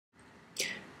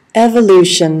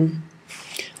Evolution.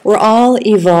 We're all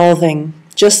evolving.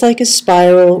 Just like a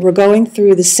spiral, we're going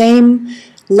through the same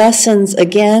lessons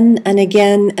again and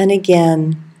again and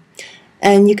again.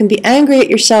 And you can be angry at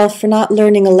yourself for not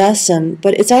learning a lesson,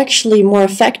 but it's actually more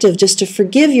effective just to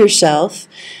forgive yourself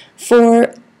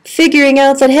for figuring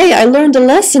out that, hey, I learned a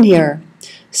lesson here.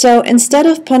 So instead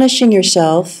of punishing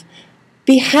yourself,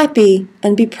 be happy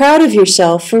and be proud of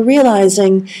yourself for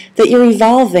realizing that you're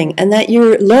evolving and that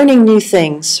you're learning new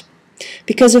things.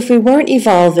 Because if we weren't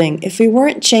evolving, if we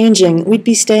weren't changing, we'd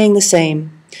be staying the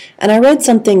same. And I read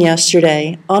something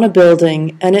yesterday on a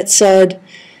building, and it said,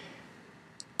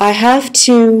 I have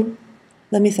to,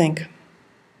 let me think.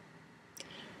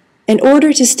 In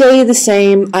order to stay the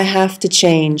same, I have to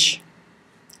change.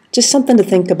 Just something to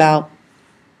think about.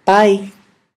 Bye.